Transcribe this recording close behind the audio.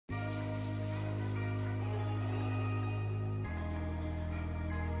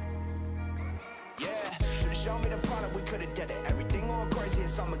show me the product, we could've did it. Everything all crazy,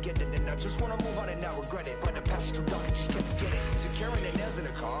 it's I'ma get it. And I just wanna move on and not regret it. But the past is too dark, I just can't forget it. Securing the nails in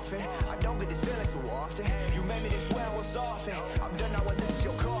the coffin, I don't get this feeling so often. You made me this way, I was off it. I'm done now, and this is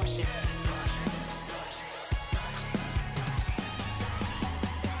your caution.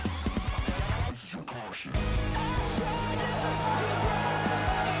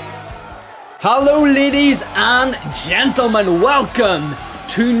 Hello ladies and gentlemen, welcome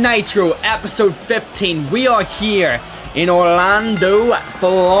to Nitro episode 15. We are here in Orlando,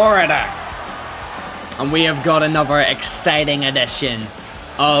 Florida. And we have got another exciting edition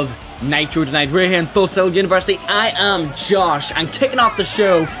of Nitro tonight. We're here in WCW University. I am Josh, and kicking off the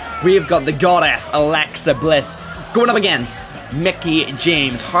show, we have got the goddess Alexa Bliss going up against Mickie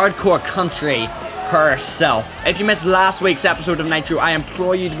James, hardcore country herself. If you missed last week's episode of Nitro, I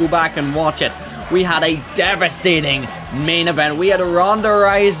implore you to go back and watch it. We had a devastating main event. We had Ronda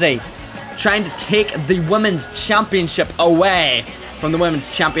Rousey trying to take the women's championship away from the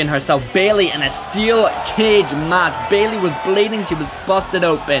women's champion herself, Bayley, in a steel cage match. Bayley was bleeding, she was busted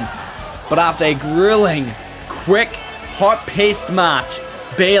open. But after a grueling, quick, hot-paced match,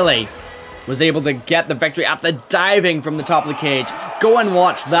 Bayley was able to get the victory after diving from the top of the cage. Go and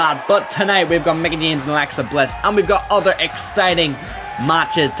watch that. But tonight we've got Mickie James and Alexa Bliss, and we've got other exciting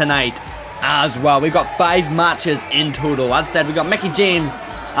matches tonight as well. We've got 5 matches in total. As I said, we've got Mickie James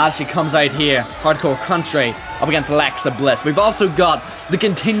as she comes out here, hardcore country, up against Alexa Bliss. We've also got the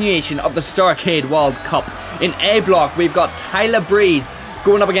continuation of the Starrcade World Cup. In A block, we've got Tyler Breeze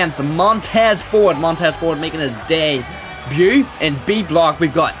going up against Montez Ford. Montez Ford making his debut. In B block,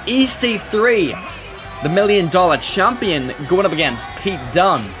 we've got EC3, the $1 Million champion, going up against Pete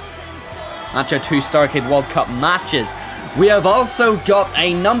Dunne. That's our 2 Starrcade World Cup matches. We have also got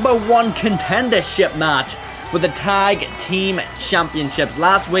a #1 contendership match for the Tag Team Championships.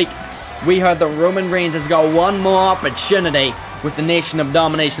 Last week, we heard that Roman Reigns has got one more opportunity with the Nation of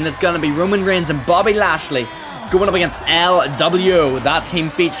Domination. It's going to be Roman Reigns and Bobby Lashley going up against LWO, that team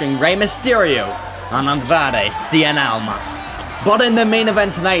featuring Rey Mysterio and Andrade Cien Almas. But in the main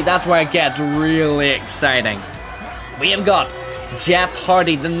event tonight, that's where it gets really exciting. We have got Jeff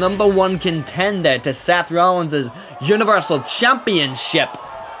Hardy, the #1 contender to Seth Rollins' Universal Championship,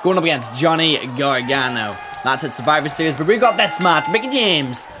 going up against Johnny Gargano. That's at Survivor Series, but we got this match. Mickie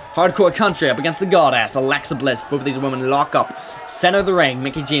James, hardcore country, up against the goddess Alexa Bliss. Both of these women lock up center of the ring.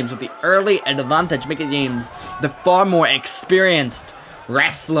 Mickie James with the early advantage. Mickie James, the far more experienced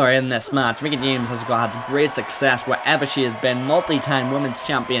wrestler in this match. Mickie James has had great success wherever she has been. Multi-time women's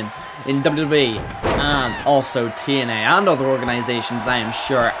champion in WWE and also TNA and other organizations, I am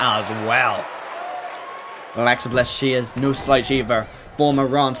sure, as well. Alexa Bliss, she is no slouch either. Former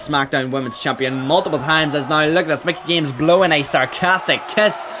Raw and SmackDown Women's Champion multiple times. As now, look at this, Mickie James blowing a sarcastic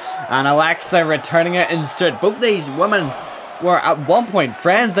kiss, and Alexa returning it in suit. Both of these women were at one point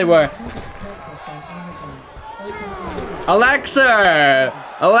friends. They were... Alexa,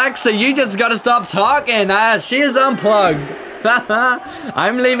 you just gotta stop talking. She is unplugged.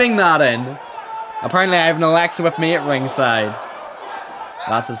 I'm leaving that in. Apparently, I have an Alexa with me at ringside.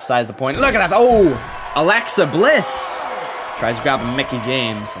 That's besides the point. Look at that. Oh, Alexa Bliss tries grabbing Mickie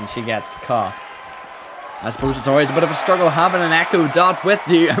James, and she gets caught. I suppose it's always a bit of a struggle having an Echo Dot with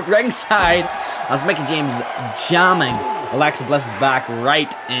you at ringside, as Mickie James jamming Alexa Bliss's back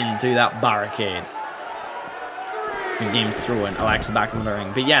right into that barricade. Mickie James throwing Alexa back into the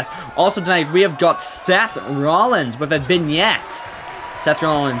ring. But yes, also tonight we have got Seth Rollins with a vignette. Seth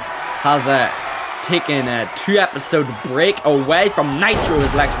Rollins has taken a 2-episode break away from Nitro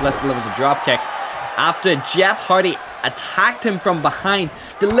as Alexa Bliss delivers a dropkick after Jeff Hardy attacked him from behind,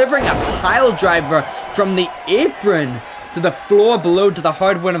 delivering a pile driver from the apron to the floor below, to the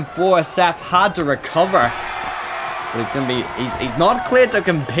hard-wooden floor. Seth had to recover, but he's not cleared to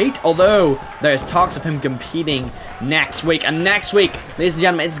compete, although there's talks of him competing next week. And next week, ladies and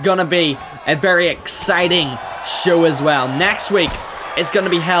gentlemen, it's gonna be a very exciting show as well. Next week, it's gonna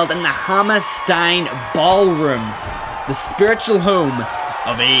be held in the Hammerstein Ballroom, the spiritual home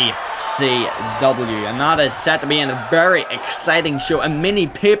of ECW, and that is set to be in a very exciting show, a mini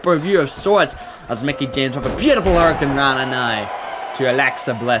pay-per-view of sorts, as Mickie James with a beautiful Hurricane Rana now to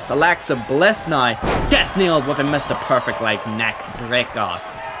Alexa Bliss. Alexa Bliss now gets nailed with a Mr. Perfect-like neck breaker.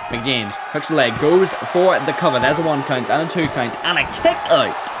 Mickie James hooks the leg, goes for the cover. There's a 1 count and a 2 count and a kick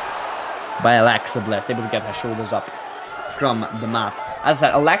out by Alexa Bliss, able to get her shoulders up from the mat. As I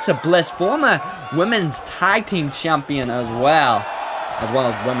said, Alexa Bliss, former women's tag team champion as well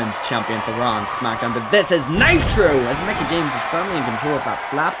as women's champion for Raw and SmackDown. But this is Nitro, as Mickie James is firmly in control of that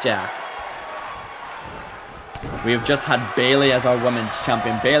flapjack. We have just had Bayley as our women's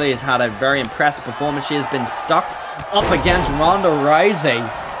champion. Bayley has had a very impressive performance. She has been stuck up against Ronda Rousey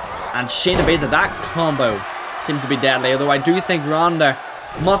and Shayna Baszler. That combo seems to be deadly. Although I do think Ronda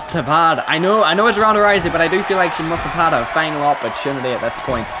must have had... I know it's Ronda Rousey, but I do feel like she must have had a final opportunity at this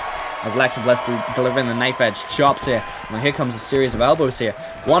point. As Alexa Bliss delivering the knife edge chops here. Now here comes a series of elbows here.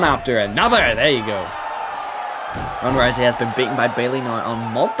 One after another. There you go. Ronda Rousey has been beaten by Bayley now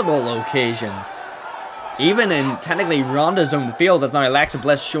on multiple occasions. Even in technically Ronda's own field, as now Alexa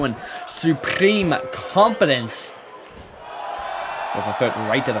Bliss showing supreme confidence with a foot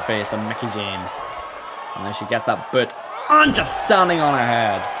right to the face of Mickie James. And now she gets that boot and just standing on her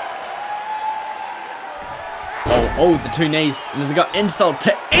head. Oh, the two knees, and then they got insult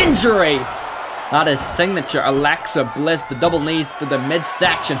to injury. That is signature Alexa Bliss. The double knees to the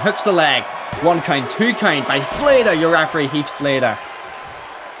midsection, hooks the leg. 1 count, 2 count by Slater, your referee Heath Slater.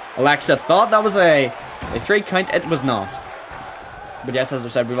 Alexa thought that was a 3 count, it was not. But yes, as I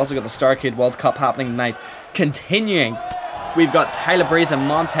said, we've also got the Starrcade World Cup happening tonight. Continuing, we've got Tyler Breeze and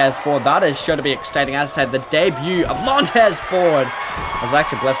Montez Ford. That is sure to be exciting. As I said, the debut of Montez Ford. As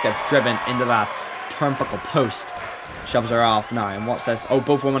Alexa Bliss gets driven into that turnbuckle post. Shoves her off now. And what's this? Oh,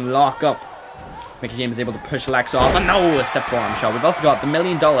 both women lock up. Mickie James is able to push Alexa off. And no, a step forearm shot. We've also got the $1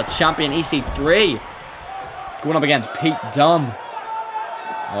 Million champion EC3 going up against Pete Dunne.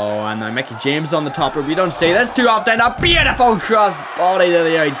 Oh, and now Mickie James on the top rope. We don't see this too often. A beautiful crossbody to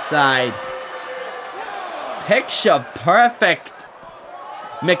the outside. Picture perfect.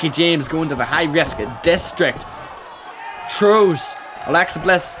 Mickie James going to the high-risk district. Throws Alexa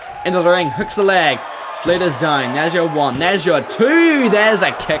Bliss into the ring. Hooks the leg. Slater's down. There's your 1. There's your 2. There's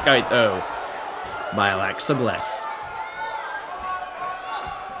a kick out, though, by Alexa Bliss.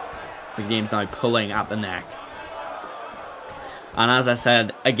 Mickie James now pulling at the neck. And as I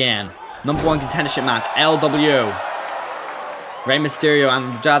said, again, #1 contendership match, LW. Rey Mysterio and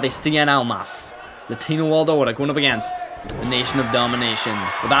Andrade Cien Almas. Latino World Order going up against the Nation of Domination.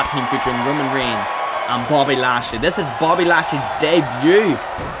 With that team featuring Roman Reigns and Bobby Lashley. This is Bobby Lashley's debut.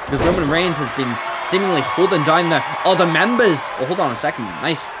 Because Roman Reigns has been seemingly holding down the other members. Oh, hold on a second.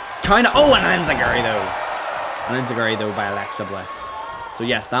 Nice. Kinda. Oh, and an enziguri though. An enziguri though by Alexa Bliss. So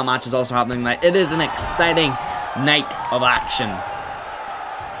yes, that match is also happening tonight. It is an exciting night of action.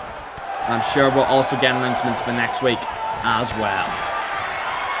 And I'm sure we'll also get announcements for next week as well.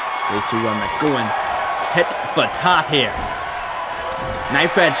 These two women are going tit for tat here.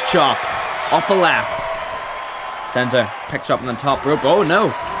 Knife edge chops. Upper left. Center picks up on the top rope. Oh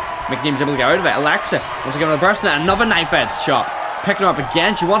no. Mickie James able to get out of it. Alexa wants to give it a burst. Another knife edge chop. Picking her up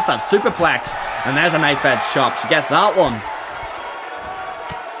again. She wants that superplex. And there's a knife edge chop. She gets that one.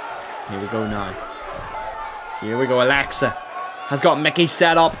 Here we go now. Here we go. Alexa has got Mickie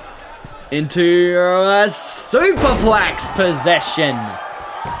set up into a superplex position.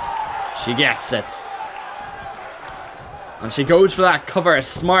 She gets it. And she goes for that cover. A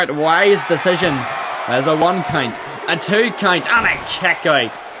smart, wise decision. There's a 1 count, a 2 count, and a kick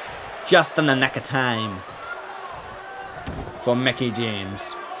out. Just in the nick of time for Mickie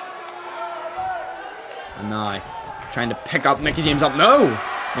James. And now, trying to pick up Mickie James up. No!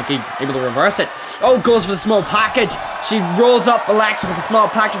 Mickie able to reverse it. Oh, goes for the small package. She rolls up Alexa with the small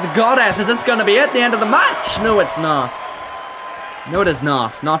package. The goddess. Is this going to be it? The end of the match? No, it's not. No, it is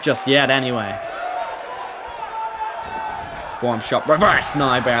not. Not just yet, anyway. Forearm shot. Reverse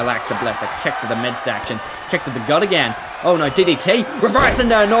now by Alexa Bliss. A kick to the midsection. Kick to the gut again. Oh, no, DDT. Reverse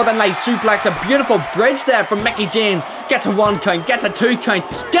into a Northern Light suplex. A beautiful bridge there from Mickie James. Gets a 1 count. Gets a 2 count.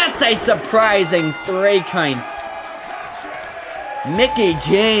 Gets a surprising 3 count. Mickie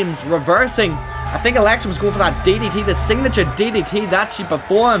James reversing. I think Alexa was going for that DDT, the signature DDT that she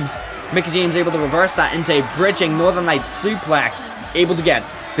performs. Mickie James able to reverse that into a bridging Northern Light suplex. Able to get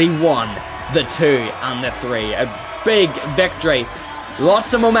the 1, the 2, and the 3. A big victory.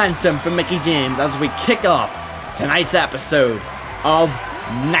 Lots of momentum for Mickie James as we kick off tonight's episode of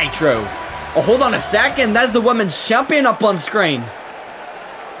Nitro. Oh, hold on a second. There's the women's champion up on screen.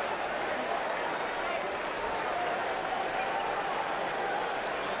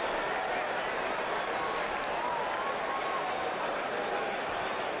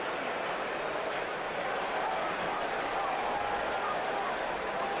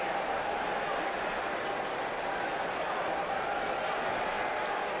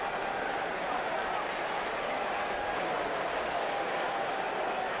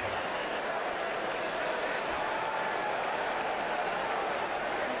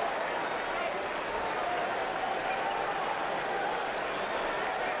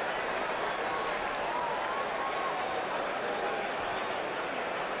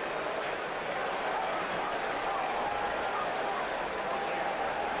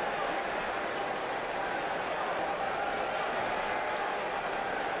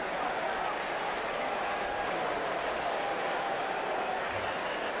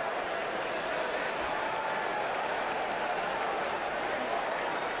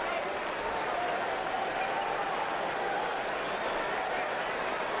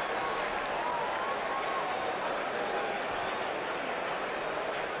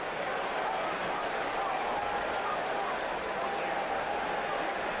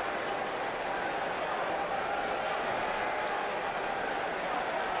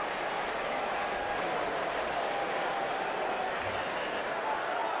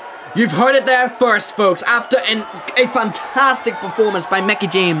 You've heard it there first, folks. After a fantastic performance by Mickie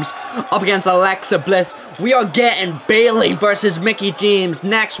James up against Alexa Bliss, we are getting Bayley versus Mickie James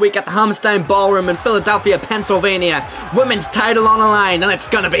next week at the Hammerstein Ballroom in Philadelphia, Pennsylvania. Women's title on the line, and it's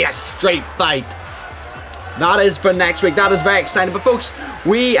gonna be a straight fight. That is for next week. That is very exciting. But folks,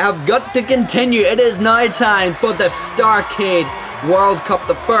 we have got to continue. It is now time for the Starrcade World Cup,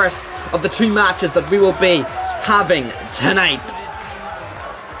 the first of the 2 matches that we will be having tonight.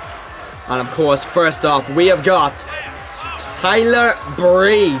 And of course, first off, we have got Tyler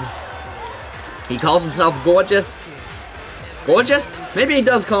Breeze. He calls himself Gorgeous. Gorgeous? Maybe he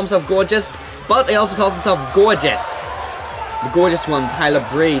does call himself Gorgeous, but he also calls himself Gorgeous. The gorgeous one, Tyler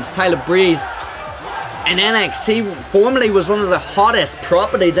Breeze. Tyler Breeze in NXT formerly was one of the hottest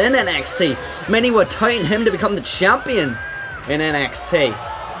properties in NXT. Many were touting him to become the champion in NXT.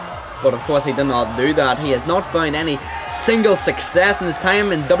 But of course he did not do that. He has not found any single success in his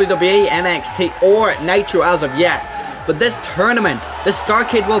time in WWE, NXT, or Nitro as of yet. But this tournament, this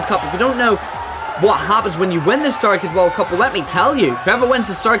Starrcade World Cup, if you don't know what happens when you win the Starrcade World Cup, well, let me tell you. Whoever wins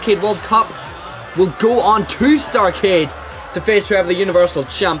the Starrcade World Cup will go on to Starrcade to face whoever the Universal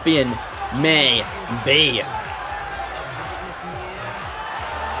Champion may be.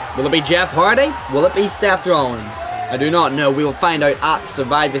 Will it be Jeff Hardy? Will it be Seth Rollins? I do not know. We will find out at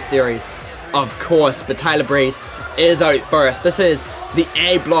Survivor Series, of course. But Tyler Breeze is out first. This is the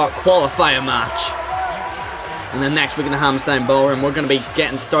A Block qualifier match. And then next week in the Hammerstein Ballroom, we're going to be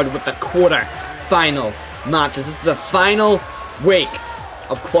getting started with the quarter-final matches. This is the final week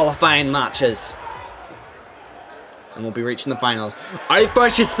of qualifying matches. And we'll be reaching the finals. Out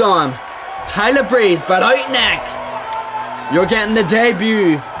first, you saw him, Tyler Breeze, but out next, you're getting the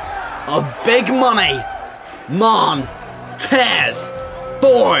debut of Big Money Montez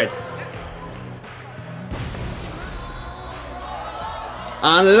Ford.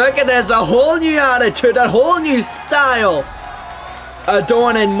 And look at this, a whole new attitude, a whole new style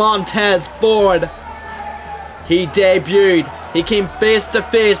adorning Montez Ford. He debuted, he came face to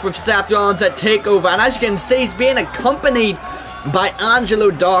face with Seth Rollins at TakeOver, and as you can see, he's being accompanied by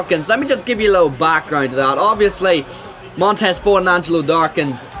Angelo Dawkins. Let me just give you a little background to that. Obviously, Montez Ford and Angelo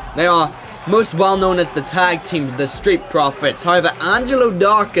Dawkins, they are most well known as the tag team, the Street Profits. However, Angelo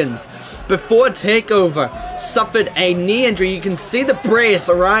Dawkins, before TakeOver, suffered a knee injury. You can see the brace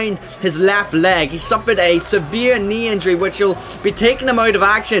around his left leg. He suffered a severe knee injury which will be taking him out of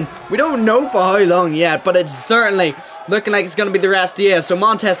action. We don't know for how long yet, but it's certainly looking like it's going to be the rest of the year. So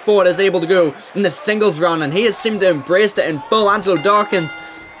Montez Ford is able to go in the singles round, and he has seemed to embrace it in full. Angelo Dawkins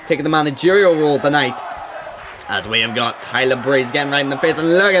taking the managerial role tonight, as we have got Tyler Breeze getting right in the face, and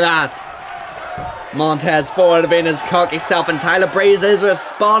look at that. Montez Ford being his cocky self, and Tyler Breeze is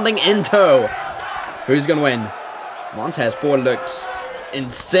responding in tow. Who's going to win? Montez Ford looks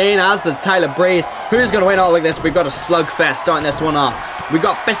insane, as does Tyler Breeze. Who's going to win? Oh, look at this. We've got a slugfest starting this one off. We've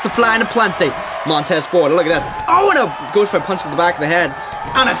got fists of flying aplenty. Montez Ford, look at this. Oh, and a goes for a punch to the back of the head.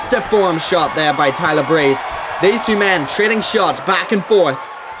 And a stiff forearm shot there by Tyler Breeze. These two men trading shots back and forth.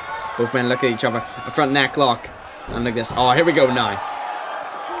 Both men look at each other. A front neck lock. And look at this. Oh, here we go now.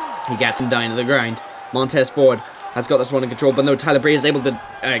 He gets him down to the ground. Montez Ford has got this one in control, but no, Tyler Breeze is able to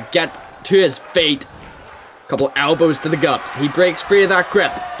get to his feet. Couple elbows to the gut. He breaks free of that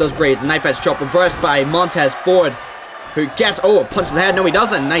grip. Does Breeze. A knife edge chop reversed by Montez Ford, who gets, oh, a punch to the head. No, he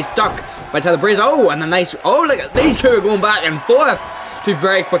doesn't. Nice duck by Tyler Breeze. Oh, and a nice, oh, look at these two are going back and forth. Two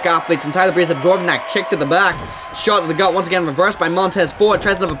very quick athletes, and Tyler Breeze absorbing that kick to the back. Shot to the gut, once again reversed by Montez Ford.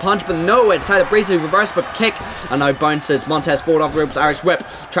 Tries another punch, but no, it's Tyler Breeze who reversed with kick, and now bounces Montez Ford off the ropes. Irish whip,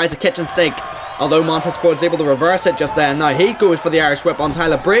 tries a kitchen sink, although Montez Ford's able to reverse it just then. Now he goes for the Irish whip on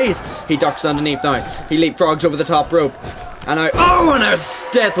Tyler Breeze. He ducks underneath now. He leapfrogs over the top rope, and now, oh, and a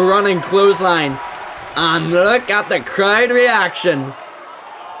stiff running clothesline. And look at the crowd reaction.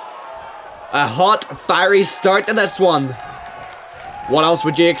 A hot, fiery start to this one. What else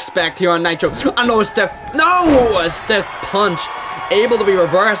would you expect here on Nitro? A stiff punch, able to be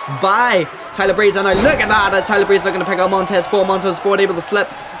reversed by Tyler Breeze. And now look at that, as Tyler Breeze looking to pick out Montez Ford. Montez Ford able to slip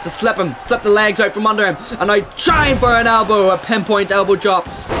the legs out from under him. And now trying for an elbow, a pinpoint elbow drop.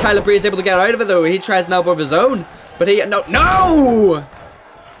 Tyler Breeze able to get out of it though. He tries an elbow of his own, but no!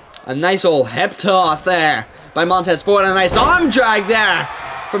 A nice old hip toss there by Montez Ford, and a nice arm drag there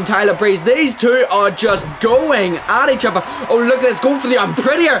from Tyler Breeze. These two are just going at each other. Oh, look at this, going for the I'm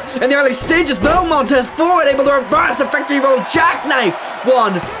prettier in the early stages. No, Montez Ford able to reverse a victory roll jackknife.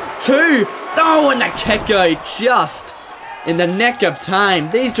 1, 2, oh, and the kick out just in the nick of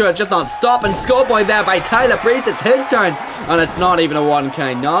time. These two are just not stopping. Schoolboy there by Tyler Breeze. It's his turn, and it's not even a 1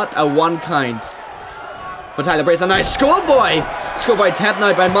 count. Not a 1 count. for Tyler Breeze. And now Schoolboy. Schoolboy tapped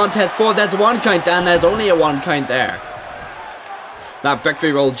now by Montez Ford. There's a 1 count, and there's only a 1 count there. That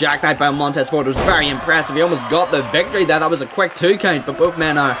victory roll jackknife by Montez Ford was very impressive. He almost got the victory there. That was a quick 2 count, but both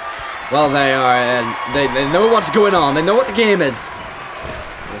men are, well, they know what's going on. They know what the game is.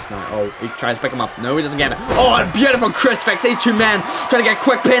 Oh, he tries to pick him up. No, he doesn't get it. Oh, a beautiful Chris fix. These 2 men trying to get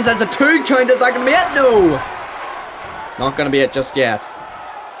quick pins. That's a 2 count. Is that going to be it? No. Not going to be it just yet.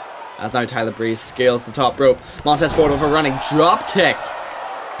 As now Tyler Breeze scales the top rope. Montez Ford with a running drop kick.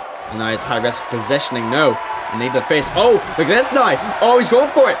 And now it's high risk positioning. No. I need the face. Oh, look at this now. Oh, he's going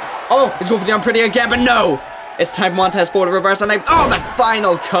for it. Oh, he's going for the unpretty again, but no. It's time for Montez Ford to reverse. And oh, the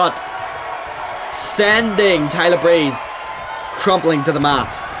final cut. Sending Tyler Breeze crumpling to the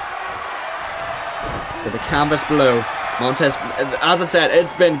mat. To the canvas below. Montez, as I said,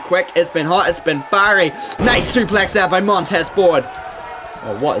 it's been quick, it's been hot, it's been fiery. Nice suplex there by Montez Ford.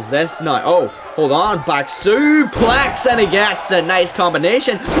 Oh, what is this now? Oh, hold on. Back suplex, and he gets a nice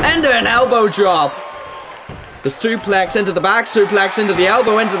combination into an elbow drop. The suplex into the back, suplex into the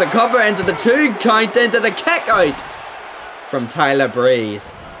elbow, into the cover, into the 2 count, into the kick out from Tyler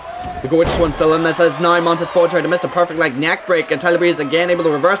Breeze. The gorgeous one still in this as now Montez Ford tried to miss the perfect like neck break, and Tyler Breeze again able to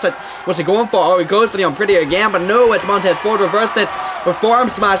reverse it. What's he going for? Oh, he goes for the unpretty again, but no, it's Montez Ford reversed it with forearm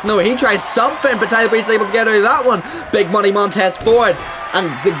smash. No, he tries something, but Tyler Breeze is able to get out of that one. Big money Montez Ford. And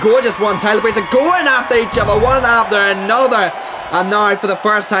the gorgeous one, Tyler Breeze, are going after each other, one after another. And now, for the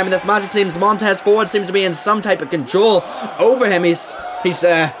first time in this match, it seems Montez Ford seems to be in some type of control over him. He's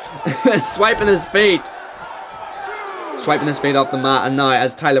swiping his feet. Swiping his feet off the mat, and now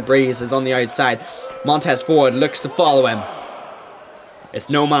as Tyler Breeze is on the outside, Montez Ford looks to follow him. It's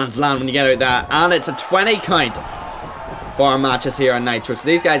no man's land when you get out there, and it's a 20 count for our matches here on Nitro. So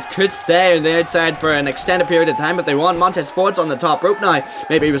these guys could stay on the outside for an extended period of time if they want. Montez Ford's on the top rope now.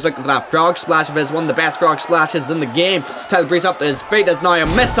 Maybe he was looking for that frog splash of his, one of the best frog splashes in the game. Tyler Breeze up to his feet. There's now a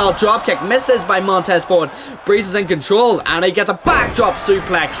missile dropkick. Misses by Montez Ford. Breeze is in control, and he gets a backdrop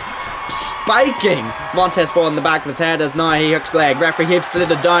suplex. Spiking Montez Ford in the back of his head as now he hooks the leg. Referee Heath slid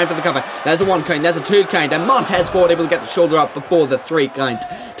it down for the cover. There's a 1 count, there's a 2 count, and Montez Ford able to get the shoulder up before the 3 count.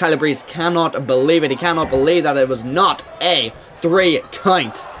 Tyler Breeze cannot believe it. He cannot believe that it was not a 3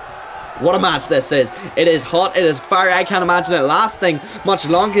 count. What a match this is. It is hot, it is fiery. I can't imagine it lasting much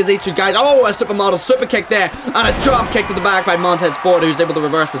longer as these 2 guys. Oh, a supermodel super kick there, and a drop kick to the back by Montez Ford, who's able to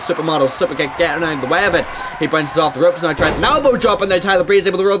reverse the supermodel super kick, getting out of the way of it. He bounces off the ropes now, tries an elbow drop, and now Tyler Breeze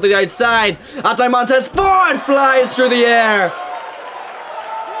able to roll to the outside. That's now Montez Ford flies through the air.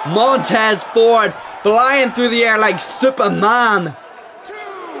 Montez Ford flying through the air like Superman.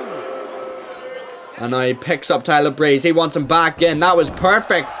 And now he picks up Tyler Breeze. He wants him back in. That was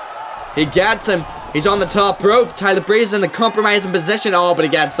perfect. He gets him. He's on the top rope. Tyler Breeze in the compromising position. Oh, but he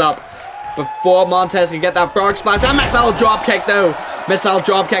gets up before Montez can get that frog splash. A missile drop kick though. Missile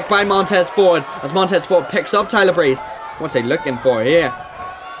drop kick by Montez Ford as Montez Ford picks up Tyler Breeze. What's he looking for here?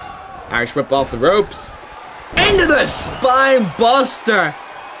 Irish whip off the ropes. Into the spine buster.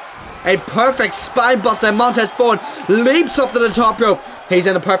 A perfect spine buster. Montez Ford leaps up to the top rope. He's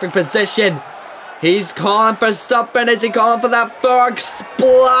in a perfect position. He's calling for something. Is he calling for that frog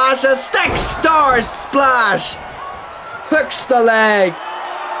splash? A stick star splash. Hooks the leg.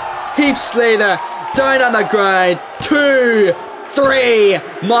 Heath Slater down on the ground. 2, 3.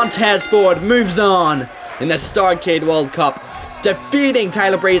 Montez Ford moves on in the Starrcade World Cup, defeating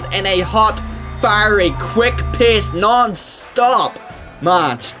Tyler Breeze in a hot, fiery, quick-paced, non-stop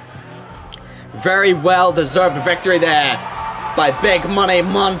match. Very well deserved victory there by Big Money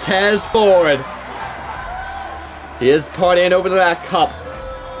Montez Ford. He is partying over to that cup.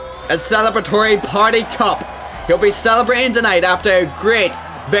 A celebratory party cup. He'll be celebrating tonight after a great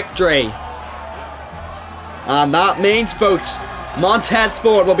victory. And that means, folks, Montez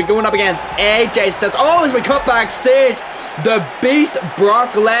Ford will be going up against AJ Styles. Oh, as we cut backstage, the Beast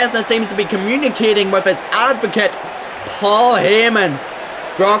Brock Lesnar seems to be communicating with his advocate, Paul Heyman.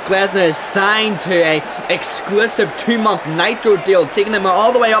 Brock Lesnar is signed to a exclusive 2-month Nitro deal, taking him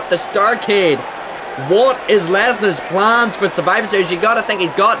all the way up to Starrcade. What is Lesnar's plans for Survivor Series? You gotta think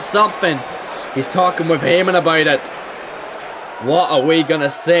he's got something. He's talking with Heyman about it. What are we gonna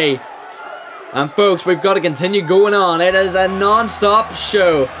see? And folks, we've got to continue going on. It is a non-stop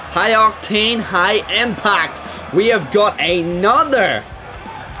show. High octane, high impact. We have got another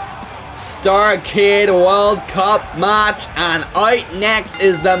Starrcade World Cup match, and out next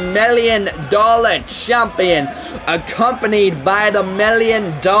is the $1 Million Champion, accompanied by the $1 Million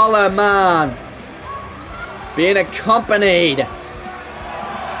Man. Being accompanied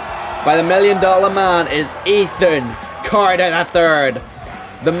by the $1 Million Man is Ethan Carter III.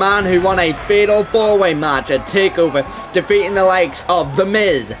 The man who won a fatal 4-way match at TakeOver, defeating the likes of The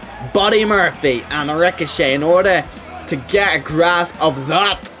Miz, Buddy Murphy, and Ricochet in order to get a grasp of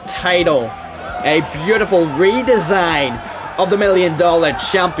that title. A beautiful redesign of the $1 Million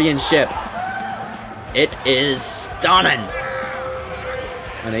Championship. It is stunning.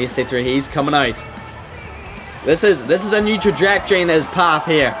 And EC3, he's coming out. This is a new trajectory in his path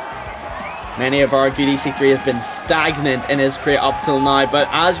here. Many have argued EC3 has been stagnant in his career up till now, but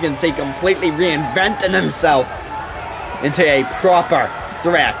as you can see, completely reinventing himself into a proper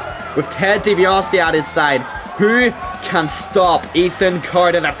threat. With Ted DiBiase at his side, who can stop Ethan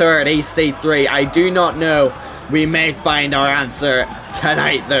Carter III, EC3? I do not know. We may find our answer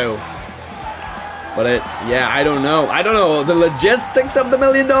tonight, though. But yeah, I don't know. I don't know the logistics of the $1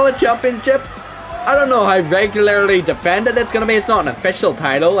 Million Championship. I don't know how regularly defended it's going to be. It's not an official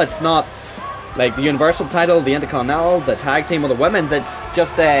title. It's not like the Universal title, the Intercontinental, the Tag Team, or the Women's. It's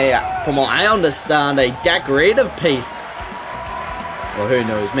just a, from what I understand, a decorative piece. Well, who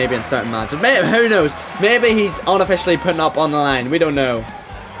knows? Maybe in certain matches. Maybe, who knows? Maybe he's unofficially putting up on the line. We don't know.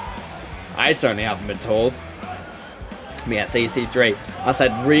 I certainly haven't been told. But yes, EC3, I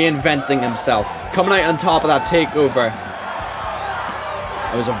said, reinventing himself. Coming out on top of that TakeOver.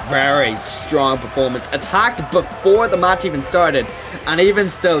 It was a very strong performance. Attacked before the match even started. And even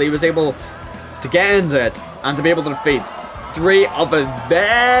still, he was able to get into it and to be able to defeat 3 of a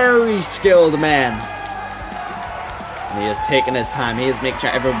very skilled men. And he has taken his time. He is making sure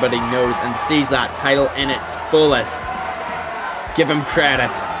everybody knows and sees that title in its fullest. Give him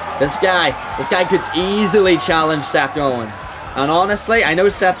credit. This guy could easily challenge Seth Rollins. And honestly, I know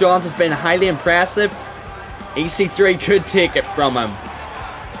Seth Rollins has been highly impressive. EC3 could take it from him.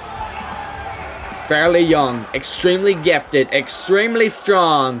 Fairly young, extremely gifted, extremely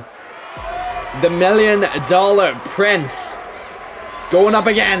strong. The $1 Million Prince going up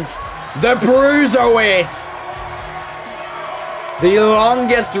against the Bruiserweight. The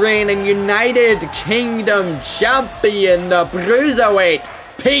longest reigning United Kingdom champion, the Bruiserweight,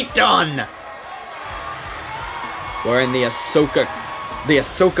 Pete Dunne. Wearing the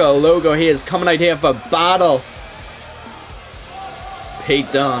Ahsoka logo. He is coming out here for battle.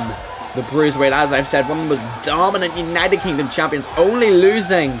 Pete Dunne, the Bruiserweight, as I've said, one of the most dominant United Kingdom champions, only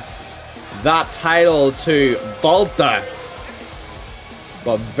losing that title to Volta.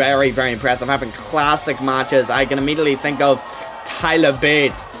 But very, very impressive. Having classic matches. I can immediately think of Tyler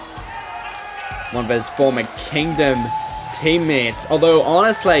Bate, one of his former Kingdom teammates. Although,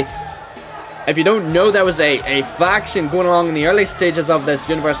 honestly, if you don't know, there was a faction going along in the early stages of this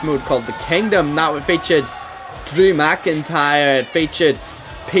universe mode called the Kingdom. That featured Drew McIntyre, it featured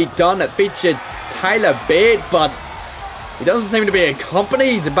Pete Dunne, it featured Tyler Bate, but he doesn't seem to be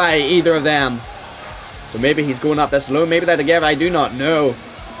accompanied by either of them. So maybe he's going out this alone, maybe they're together, I do not know.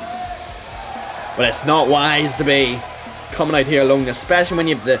 But it's not wise to be coming out here alone, especially when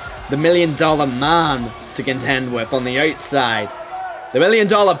you have the $1 Million Man to contend with on the outside. The $1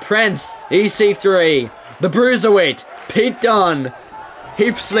 Million Prince, EC3, the Bruiserweight, Pete Dunne.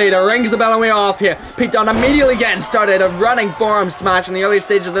 Heath Slater rings the bell and we're off here. Pete Dunne immediately getting started, a running forearm smash in the early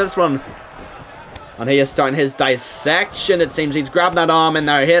stages of this one. And he is starting his dissection, it seems. He's grabbing that arm in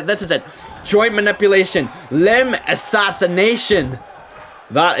there. Here, this is it. Joint manipulation, limb assassination.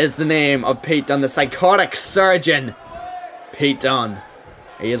 That is the name of Pete Dunne, the psychotic surgeon. Pete Dunne.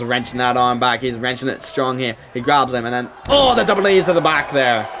 He is wrenching that arm back. He's wrenching it strong here. He grabs him and then, oh, the double knees to the back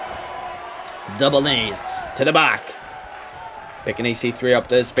there. Double knees to the back. Picking EC3 up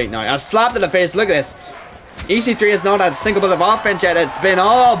to his feet now. A slap to the face. Look at this. EC3 has not had a single bit of offense yet. It's been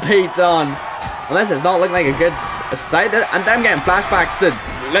all Pete Dunne. Well, this is not looking like a good sight. And I'm getting flashbacks to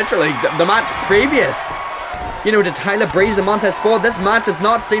literally the match previous. You know, to Tyler Breeze and Montez Ford. This match does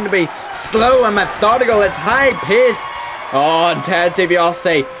not seem to be slow and methodical. It's high paced. Oh, and Ted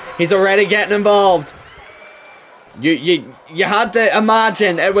DiBiase, he's already getting involved. You had to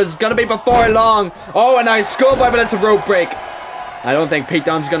imagine it was going to be before long. Oh, and now schoolboy, but it's a rope break. I don't think Pete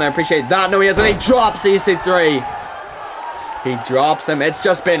Dunne's going to appreciate that. No, he isn't. He drops EC3. He drops him. It's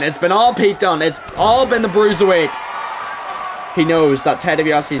been all Pete Dunne. It's all been the Bruiserweight. He knows that Ted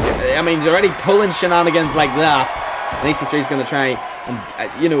DiBiase, I mean, he's already pulling shenanigans like that. And EC3's going to try,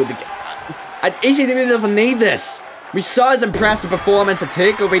 and, you know, EC3 doesn't need this. We saw his impressive performance at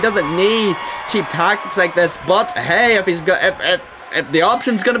TakeOver. He doesn't need cheap tactics like this. But hey, if the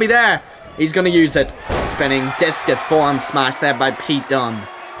option's gonna be there, he's gonna use it. Spinning discus forearm smash there by Pete Dunne.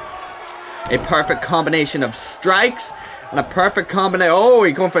 A perfect combination of strikes and a perfect combination. Oh,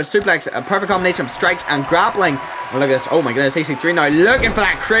 he's going for a suplex. A perfect combination of strikes and grappling. Oh, look at this. Oh my goodness, EC3 now looking for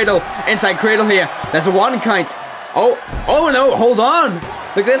that cradle, inside cradle here. There's a 1 count. Oh no, hold on.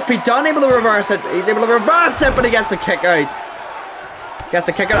 Look at this, Pete Dunne able to reverse it. He's able to reverse it, but he gets the kick out. Gets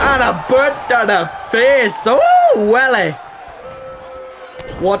the kick out, and a boot to the face. Oh, welly.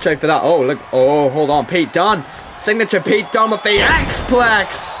 Watch out for that. Oh, look. Oh, hold on. Pete Dunne. Signature Pete Dunne with the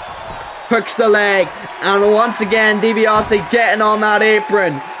X-Plex. Hooks the leg. And once again, DiBiase getting on that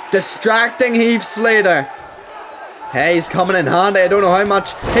apron. Distracting Heath Slater. Hey, he's coming in handy. I don't know how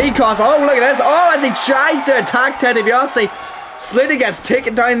much he costs. Oh, look at this. Oh, as he tries to attack Ted DiBiase. Slater gets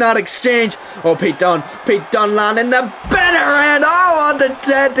taken down that exchange. Oh, Pete Dunne. Pete Dunne landing the better end. Oh, on to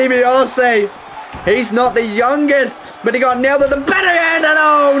Ted DiBiase. He's not the youngest, but he got nailed at the better end, and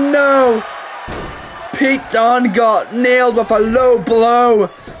oh no! Pete Dunne got nailed with a low blow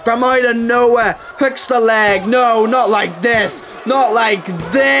from out of nowhere. Hooks the leg. No, not like this. Not like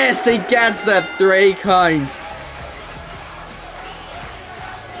this. He gets a 3 count.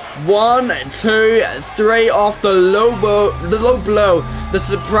 1, 2, 3 off the low blow. The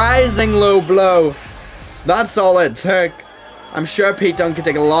surprising low blow. That's all it took. I'm sure Pete Dunne could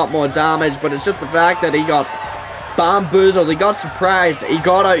take a lot more damage, but it's just the fact that he got bamboozled, he got surprised, he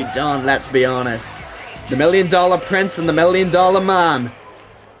got outdone, let's be honest. The $1 Million Prince and the $1 Million Man.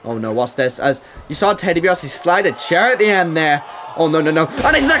 Oh no, what's this? As you saw Ted DiBiase slide a chair at the end there. Oh no, no, no.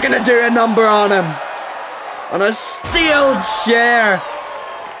 And he's not going to do a number on him. On a steel chair.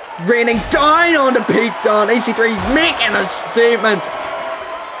 Raining down onto Pete Dunne. EC3 making a statement.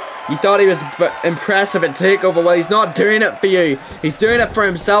 You thought he was impressive at TakeOver. Well, he's not doing it for you. He's doing it for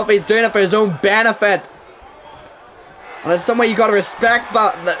himself. He's doing it for his own benefit. And it's some way you gotta respect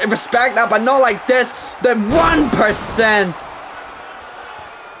that, but not like this. The 1%.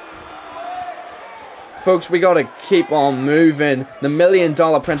 Folks, we gotta keep on moving. The $1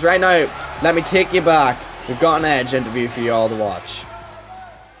 Million Prince. Right now, let me take you back. We've got an Edge interview for you all to watch.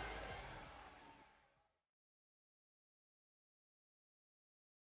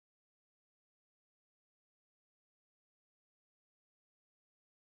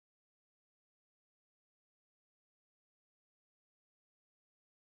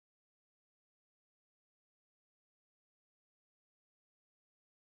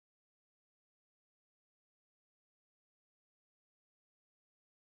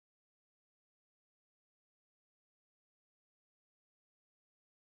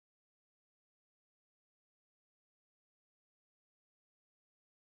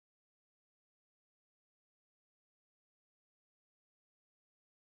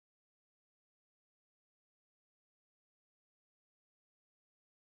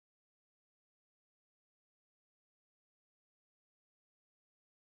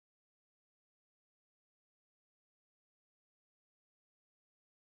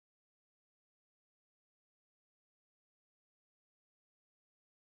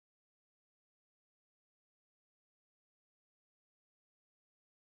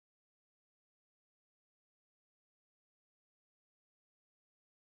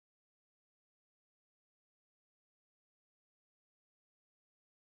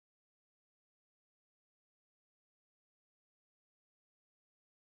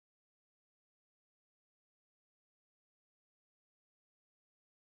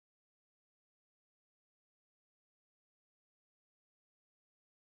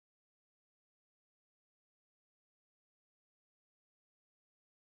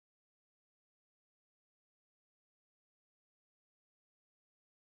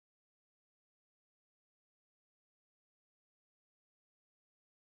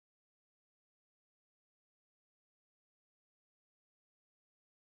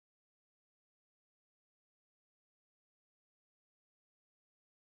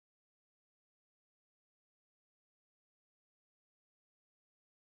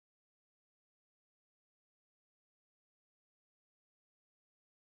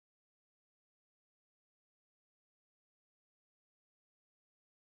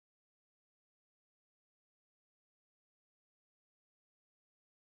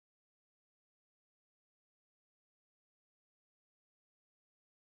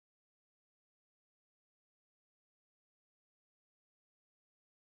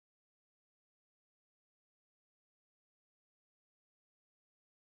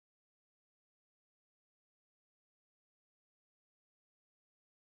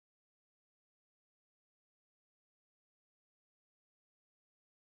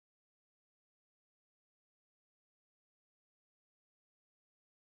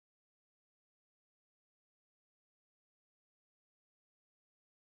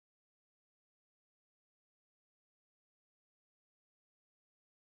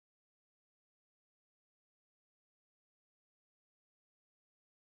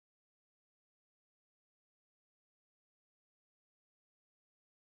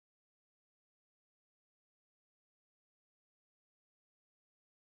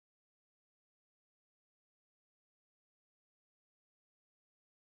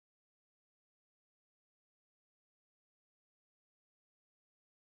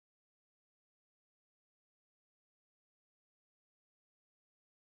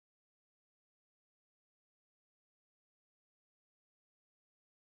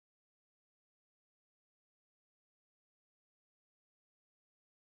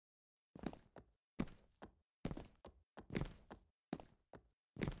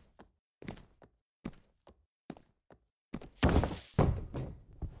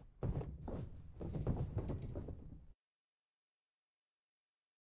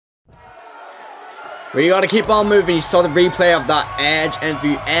 We gotta keep on moving. You saw the replay of that Edge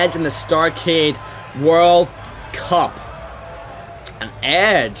interview. Edge in the Starrcade World Cup. And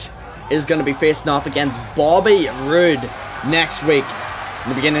Edge is gonna be facing off against Bobby Roode next week. In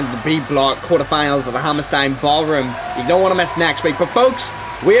the beginning of the B block quarterfinals of the Hammerstein Ballroom. You don't want to miss next week. But folks,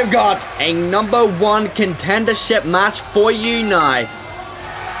 we have got a #1 contendership match for you now.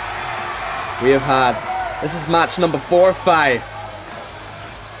 We have had, this is match number 4 or 5.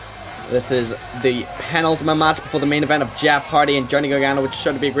 This is the penultimate match before the main event of Jeff Hardy and Johnny Gargano, which is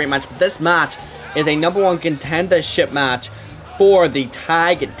sure to be a great match. But this match is a #1 contendership match for the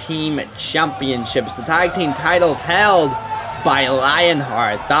Tag Team Championships. The Tag Team titles held by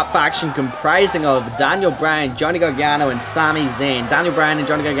Lionheart. That faction comprising of Daniel Bryan, Johnny Gargano, and Sami Zayn. Daniel Bryan and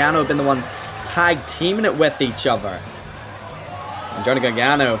Johnny Gargano have been the ones tag teaming it with each other. And Johnny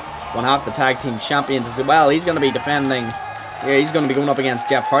Gargano, one half the Tag Team Champions as well. He's going to be defending, yeah, he's going to be going up against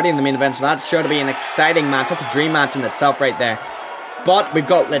Jeff Hardy in the main event. So that's sure to be an exciting match. That's a dream match in itself right there. But we've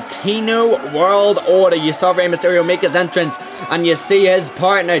got Latino World Order. You saw Rey Mysterio make his entrance, and you see his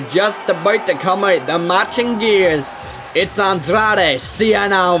partner just about to come out. The matching gears. It's Andrade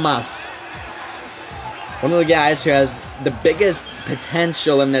Cien Almas. One of the guys who has the biggest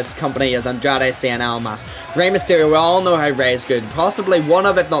potential in this company is Andrade Cien Almas. Rey Mysterio, we all know how Rey is good. Possibly one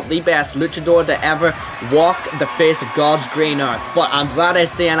of, if not the best luchador to ever walk the face of God's green earth. But Andrade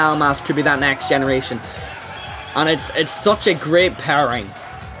Cien Almas could be that next generation. And it's such a great pairing.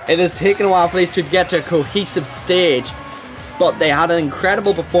 It has taken a while for these two to get to a cohesive stage. But they had an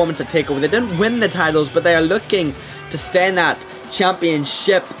incredible performance at TakeOver. They didn't win the titles, but they are looking to stay in that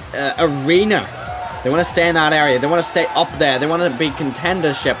championship arena. They want to stay in that area. They want to stay up there. They want to be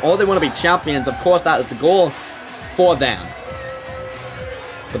contendership. Or they want to be champions. Of course, that is the goal for them.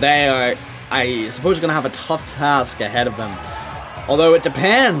 But they are, I suppose, going to have a tough task ahead of them. Although it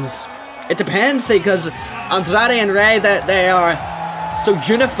depends. It depends, see, because Andrade and Rey, they are so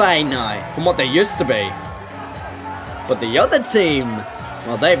unified now from what they used to be. But the other team,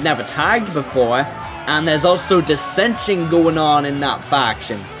 well, they've never tagged before. And there's also dissension going on in that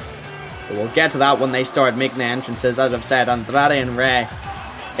faction. But we'll get to that when they start making the entrances. As I've said, Andrade and Rey,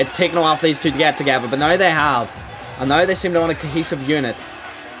 it's taken a while for these two to get together, but now they have. And now they seem to want a cohesive unit.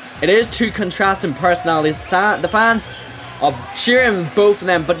 It is two contrasting personalities. The fans are cheering both of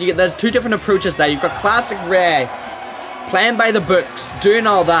them, but there's two different approaches there. You've got classic Rey, playing by the books, doing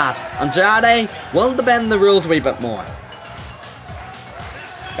all that. Andrade, willing to bend the rules a wee bit more.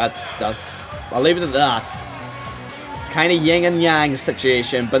 That's I'll leave it at that. It's kind of yin and yang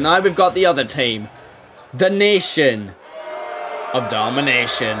situation. But now we've got the other team. The Nation of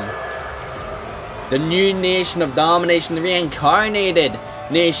Domination. The new Nation of Domination. The reincarnated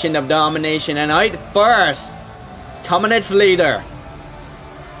Nation of Domination. And out first, coming its leader,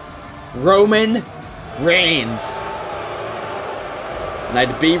 Roman Reigns. And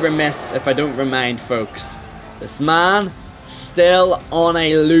I'd be remiss if I don't remind folks. This man, still on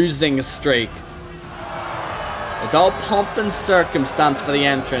a losing streak. It's all pomp and circumstance for the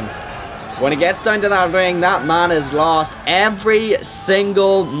entrance. When it gets down to that ring, that man has lost every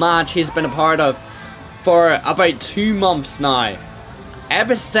single match he's been a part of for about 2 months now.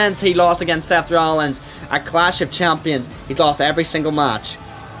 Ever since he lost against Seth Rollins at Clash of Champions, he's lost every single match.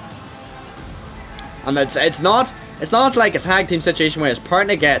 And it's not like a tag team situation where his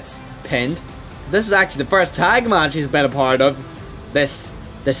partner gets pinned. This is actually the first tag match he's been a part of this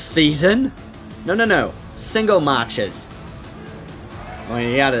season. No. Single matches. Well,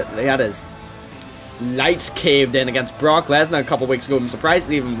 he had his lights caved in against Brock Lesnar a couple weeks ago. I'm surprised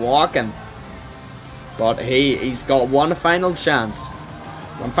he's even walking. But he's got one final chance.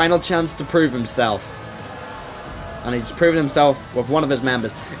 One final chance to prove himself. And he's proven himself with one of his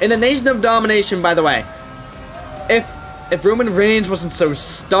members. In the Nation of Domination, by the way, if Roman Reigns wasn't so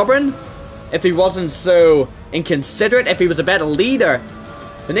stubborn, if he wasn't so inconsiderate, if he was a better leader,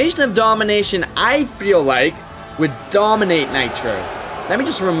 the Nation of Domination, I feel like, would dominate Nitro. Let me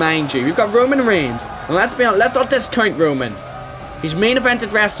just remind you, we've got Roman Reigns, and let's be honest, let's not discount Roman. He's main evented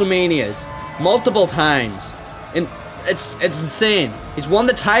WrestleManias multiple times. It's insane. He's won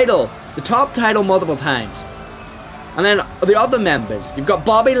the title, the top title, multiple times. And then the other members, you've got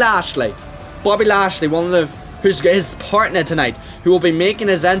Bobby Lashley. Bobby Lashley, who's his partner tonight, who will be making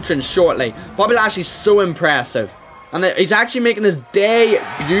his entrance shortly. Bobby Lashley's so impressive. And he's actually making his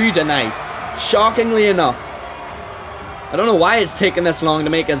debut tonight. Shockingly enough. I don't know why it's taken this long to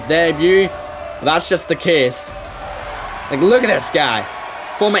make his debut, but that's just the case. Like, look at this guy.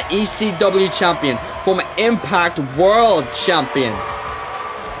 Former ECW champion. Former Impact World champion.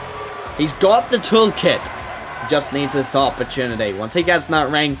 He's got the toolkit. He just needs this opportunity. Once he gets in that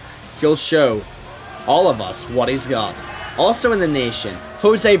ring, he'll show all of us what he's got. Also in the nation,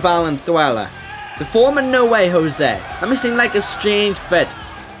 Jose Valenzuela. The former No Way Jose. That may seem like a strange fit,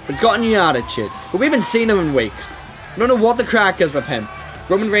 but he's got a new attitude. But we haven't seen him in weeks. I don't know what the crack is with him.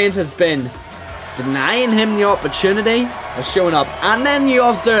 Roman Reigns has been denying him the opportunity of showing up. And then you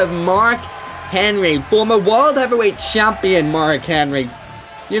also have Mark Henry, former World Heavyweight Champion Mark Henry.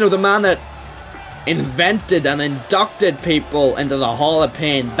 You know, the man that invented and inducted people into the Hall of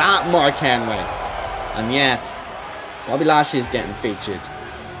Pain. That Mark Henry. And yet, Bobby Lashley is getting featured.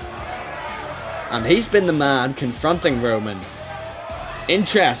 And he's been the man confronting Roman.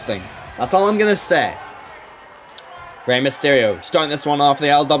 Interesting. That's all I'm going to say. Rey Mysterio starting this one off the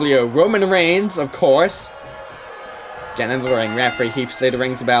LWO. Roman Reigns, of course, getting into the ring. Referee Heath Slater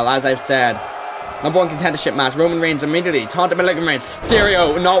rings the bell. As I've said, number one contendership match. Roman Reigns immediately taunting Rey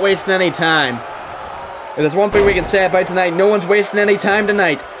Mysterio, not wasting any time. If there's one thing we can say about tonight, no one's wasting any time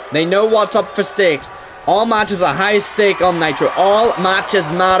tonight. They know what's up for stakes. All matches are high stake on Nitro. All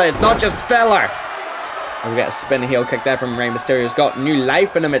matches matter. It's not just filler. And we get a spinning heel kick there from Rey Mysterio. He's got new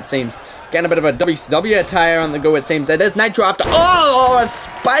life in him, it seems. Getting a bit of a WCW attire on the go, it seems. It is Nitro after all. Oh, a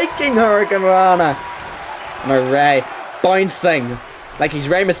spiking Hurricane Rana. No, Rey bouncing like he's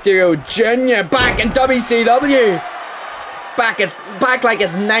Rey Mysterio Jr. back in WCW. Back like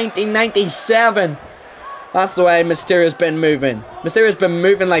it's 1997. That's the way Mysterio's been moving. Mysterio's been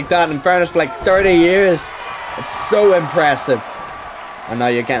moving like that, in fairness, for like 30 years. It's so impressive. And now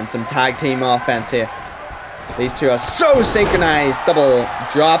you're getting some tag team offense here. These two are so synchronized. Double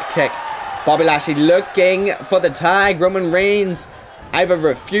drop kick. Bobby Lashley looking for the tag. Roman Reigns either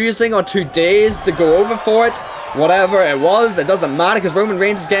refusing or too dazed to go over for it. Whatever it was, it doesn't matter because Roman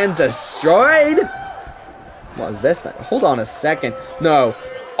Reigns is getting destroyed. What is this? Hold on a second. No.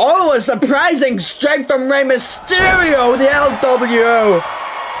 Oh, a surprising strength from Rey Mysterio, the LWO.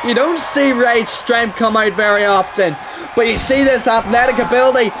 You don't see Rey's strength come out very often, but you see this athletic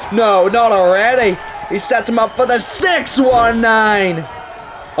ability. No, not already. He sets him up for the 619.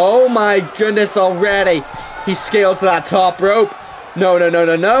 Oh my goodness, already. He scales to that top rope. No.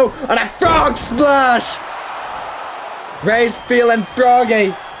 And a frog splash. Rey's feeling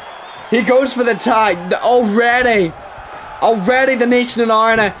froggy. He goes for the tag already. Already the Nation and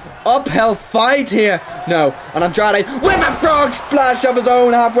Arena uphill fight here. No, and Andrade with a frog splash of his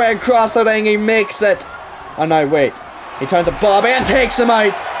own halfway across the ring. He makes it. Oh no, wait. He turns to Bobby and takes him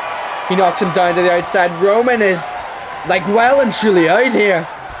out. He knocks him down to the outside. Roman is like well and truly out here.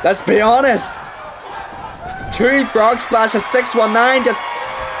 Let's be honest. 2 frog splashes, 619, just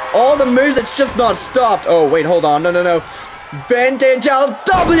all the moves. It's just not stopped. Oh wait, hold on. No. Vintage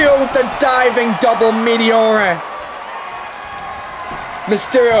LW with the diving double meteora.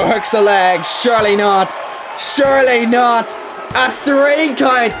 Mysterio hooks a leg. Surely not. Surely not. A 3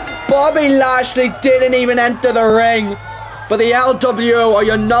 count. Bobby Lashley didn't even enter the ring. But the LWO are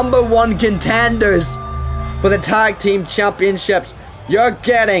your number 1 contenders for the tag team championships. You're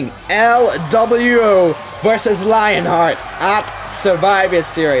getting LWO versus Lionheart at Survivor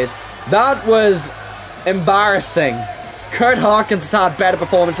Series. That was embarrassing. Kurt Hawkins had better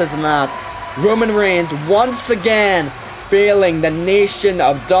performances than that. Roman Reigns once again failing the Nation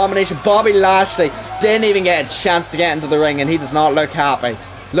of Domination. Bobby Lashley didn't even get a chance to get into the ring, and he does not look happy.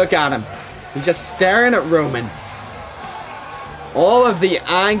 Look at him. He's just staring at Roman. All of the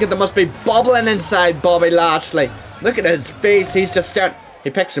anger that must be bubbling inside Bobby Lashley. Look at his face. He's just staring. He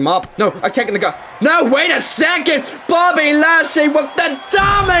picks him up. No, a kick in the gut. No, wait a second. Bobby Lashley with the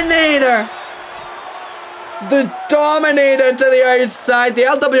Dominator. The Dominator to the outside. The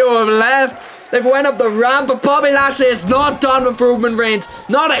LWO have left. They've went up the ramp, but Bobby Lashley is not done with Roman Reigns.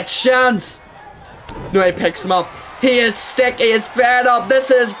 Not a chance. No, he picks him up. He is sick. He is fed up. This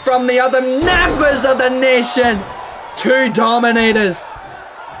is from the other members of the Nation. 2 Dominators.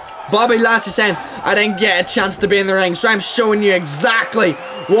 Bobby Lashley saying, I didn't get a chance to be in the ring, so I'm showing you exactly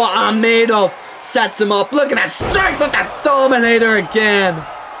what I'm made of. Sets him up. Look at that strike with that Dominator again.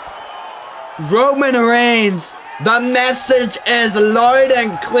 Roman Reigns. The message is loud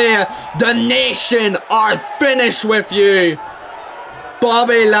and clear. The Nation are finished with you.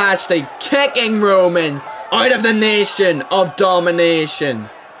 Bobby Lashley kicking Roman out of the Nation of Domination.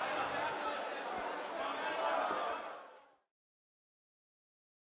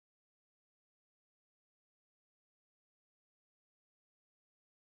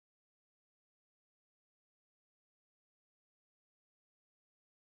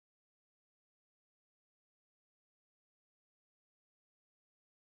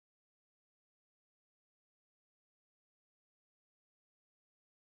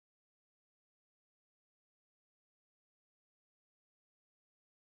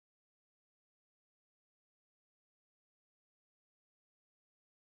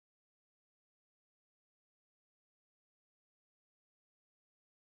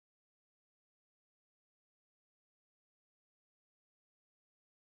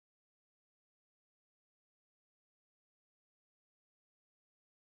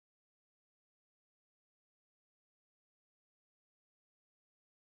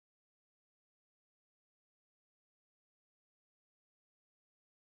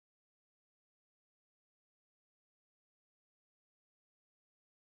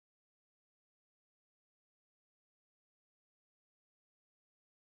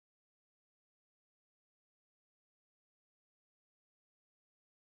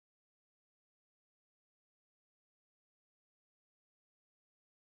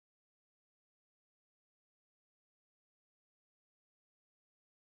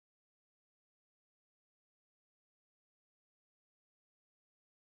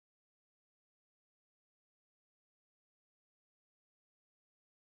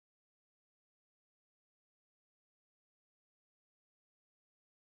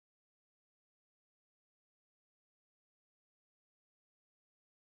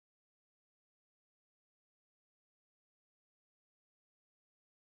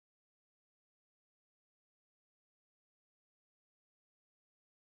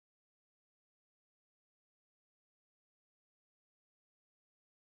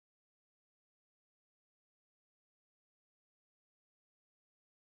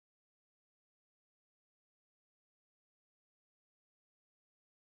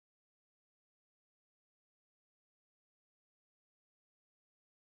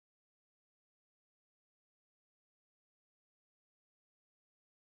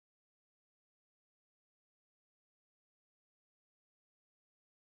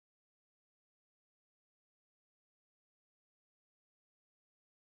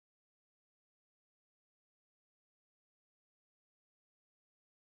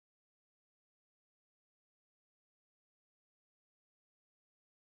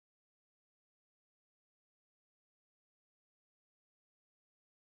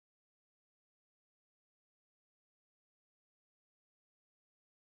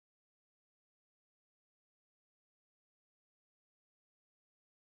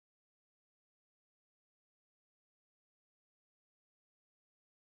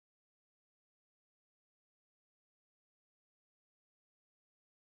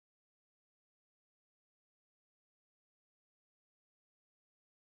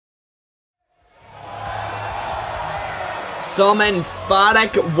 Some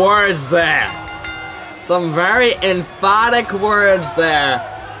emphatic words there. Some very emphatic words there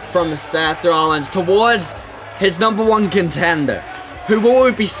from Seth Rollins towards his #1 contender, who will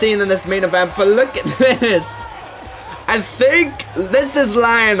we be seeing in this main event. But look at this. I think this is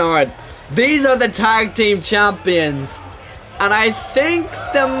Lionheart. These are the tag team champions. And I think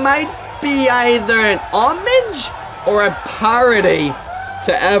there might be either an homage or a parody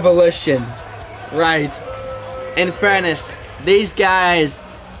to Evolution. Right. In fairness, these guys,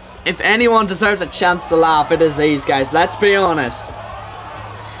 if anyone deserves a chance to laugh, it is these guys. Let's be honest.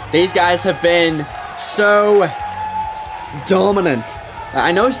 These guys have been so dominant.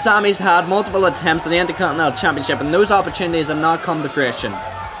 I know Sammy's had multiple attempts at the Intercontinental Championship, and those opportunities have not come to fruition.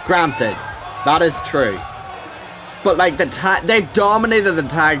 Granted, that is true. But like they've dominated the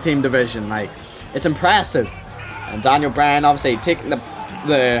tag team division. Like, it's impressive. And Daniel Bryan obviously taking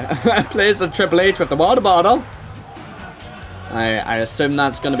the place of Triple H with the water bottle. I assume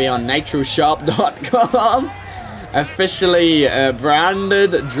that's going to be on nitroshop.com. Officially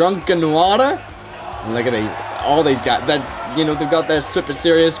branded drunken water. And look at these, all these guys. That, you know, they've got their super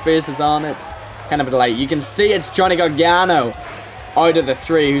serious faces on. It's kind of a delight. You can see it's Johnny Gargano out of the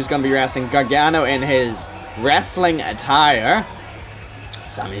three who's going to be wrestling. Gargano in his wrestling attire.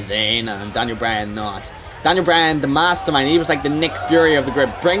 Sami Zayn and Daniel Bryan not. Daniel Bryan, the mastermind. He was like the Nick Fury of the group,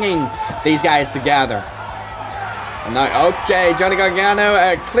 bringing these guys together. And now, okay, Johnny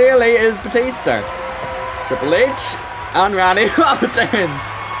Gargano clearly is Batista. Triple H and Randy Orton.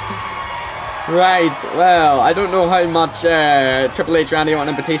 Right, well, I don't know how much Triple H, Randy Orton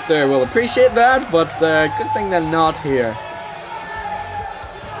and Batista will appreciate that, but good thing they're not here.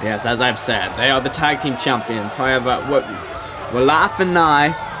 Yes, as I've said, they are the tag team champions. However, we're laughing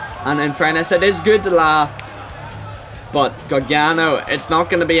now, and in fairness, it is good to laugh. But Gargano, it's not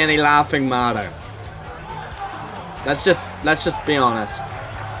going to be any laughing matter. Let's just be honest.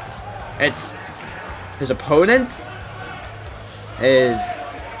 It's his opponent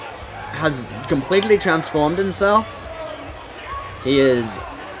has completely transformed himself. He is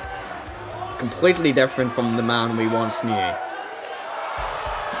completely different from the man we once knew.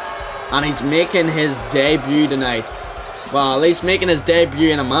 And he's making his debut tonight. Well, at least making his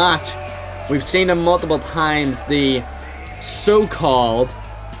debut in a match. We've seen him multiple times, the so-called,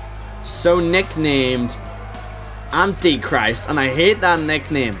 so nicknamed Antichrist. And I hate that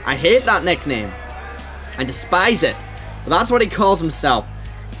nickname. I hate that nickname. I despise it. But that's what he calls himself.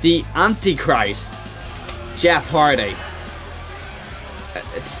 The Antichrist. Jeff Hardy.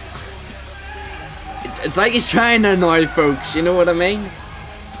 It's like he's trying to annoy folks, you know what I mean?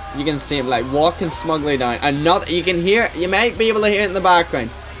 You can see him like walking smugly down. Another, you can hear, you might be able to hear it in the background.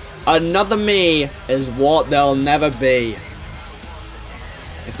 Another me is what they'll never be.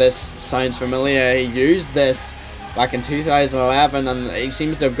 If this sounds familiar, he used this back in 2011 and he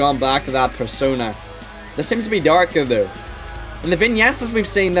seems to have gone back to that persona. This seems to be darker though. In the vignettes that we've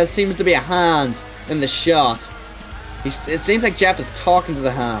seen, there seems to be a hand in the shot. It seems like Jeff is talking to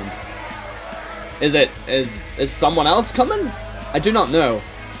the hand. Is someone else coming? I do not know.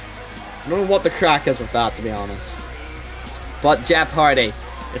 I don't know what the crack is with that, to be honest. But Jeff Hardy,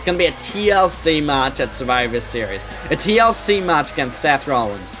 it's going to be a TLC match at Survivor Series. A TLC match against Seth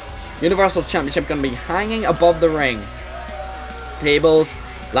Rollins. Universal Championship going to be hanging above the ring. Tables,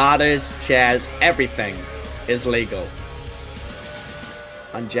 ladders, chairs, everything is legal.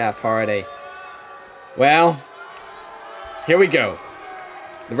 And Jeff Hardy. Well, here we go.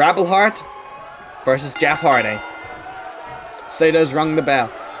 The Rebel Heart versus Jeff Hardy. Sado's rung the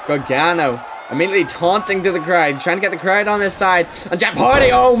bell. Gargano immediately taunting to the crowd, trying to get the crowd on his side. And Jeff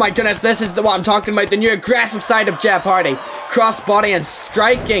Hardy, oh my goodness, this is what I'm talking about. The new aggressive side of Jeff Hardy. Crossbody and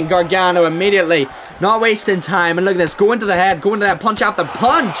striking Gargano immediately. Not wasting time. And look at this, go into the head, punch after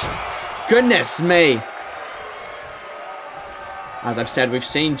punch. Goodness me. As I've said, we've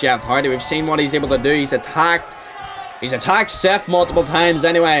seen Jeff Hardy. We've seen what he's able to do. He's attacked Seth multiple times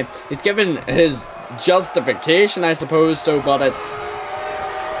anyway. He's given his justification, I suppose so, but it's...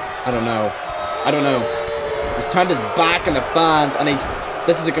 I don't know. He's turned his back on the fans, and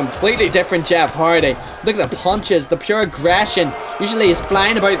this is a completely different Jeff Hardy. Look at the punches, the pure aggression. Usually he's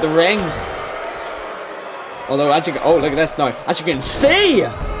flying about the ring. Although, as you can, oh, look at this now. As you can see,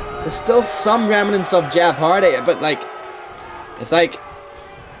 there's still some remnants of Jeff Hardy, but like, it's like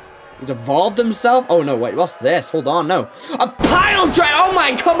he's evolved himself. Oh no, wait, what's this? Hold on, no. A pile drive! Oh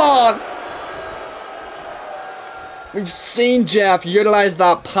my, come on! We've seen Jeff utilize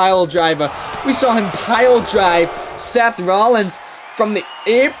that pile driver. We saw him pile drive Seth Rollins from the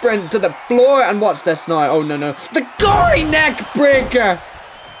apron to the floor. And what's this now? Oh no, no. The gory neck breaker!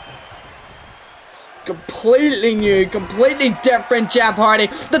 Completely new, completely different Jeff Hardy.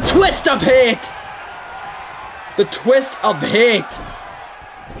 The twist of hate. The twist of hate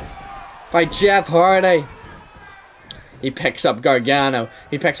by Jeff Hardy. He picks up Gargano.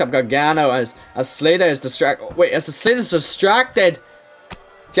 He picks up Gargano as Slater is distracted. Wait, as Slater's distracted.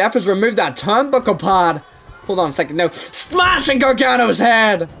 Jeff has removed that turnbuckle pad. Hold on a second. No, smashing Gargano's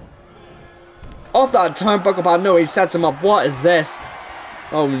head off that turnbuckle pad. No, he sets him up. What is this?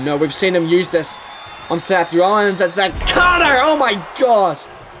 Oh no, we've seen him use this on Seth Rollins. It's that cutter. Oh my god.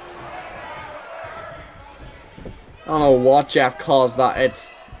 I don't know what Jeff calls that.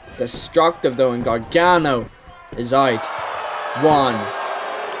 It's destructive though, and Gargano is out. 1,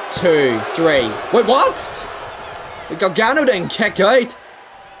 2, 3. Wait, what? Gargano didn't kick out.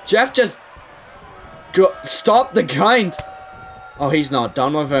 Jeff just stopped the count. Oh, he's not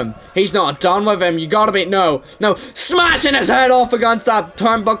done with him. He's not done with him. You gotta be... No. Smashing his head off against that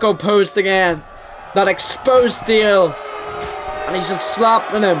turnbuckle post again. That exposed steel. And he's just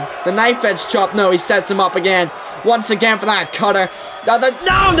slapping him. The knife edge chop. No, he sets him up again. Once again for that cutter.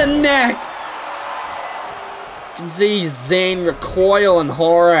 No, the neck. You can see Zayn recoil in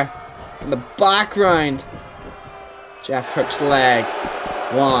horror in the background. Jeff hooks leg.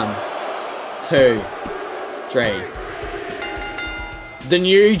 1, 2, 3. The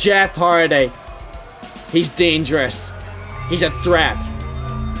new Jeff Hardy. He's dangerous. He's a threat.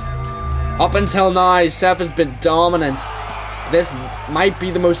 Up until now, Seth has been dominant. This might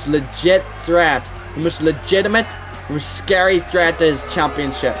be the most legit threat. The most legitimate, the most scary threat to his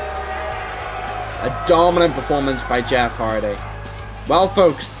championship. A dominant performance by Jeff Hardy. Well,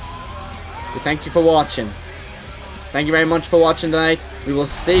 folks, we thank you for watching. Thank you very much for watching tonight. We will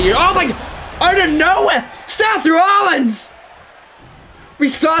see you. Oh my god! Out of nowhere! Seth Rollins! We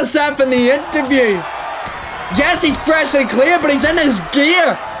saw Seth in the interview. Yes, he's freshly clear, but he's in his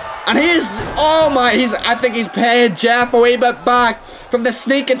gear. And he is, oh my, I think he's paid Jeff a wee bit back from the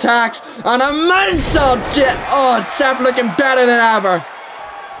sneak attacks. And a moonsault, oh, Seth looking better than ever.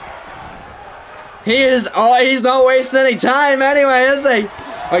 He is, oh, he's not wasting any time anyway, is he?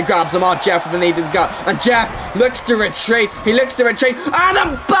 Oh, he grabs him off Jeff with the knee to the gut. And Jeff looks to retreat. He looks to retreat. And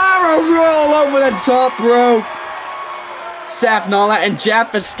a barrel roll over the top rope. Seth not letting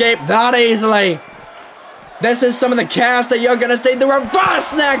Jeff escape that easily. This is some of the chaos that you're going to see. The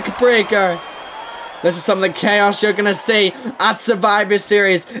reverse neck breaker. This is some of the chaos you're going to see at Survivor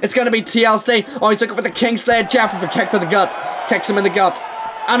Series. It's going to be TLC. Oh, he's looking for the Kingslayer. Jeff with a kick to the gut. Kicks him in the gut.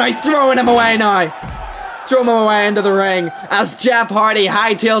 And I'm throwing him away now. Throw him away into the ring. As Jeff Hardy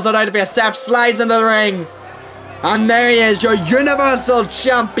hightails it out of here. Seth slides into the ring. And there he is. Your Universal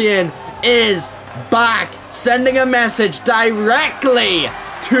Champion is back. Sending a message directly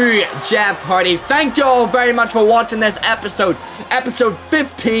to Jeff Hardy. Thank you all very much for watching this episode. Episode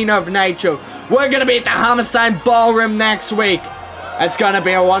 15 of Nitro. We're going to be at the Hammerstein Ballroom next week. It's going to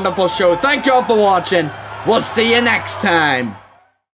be a wonderful show. Thank you all for watching. We'll see you next time.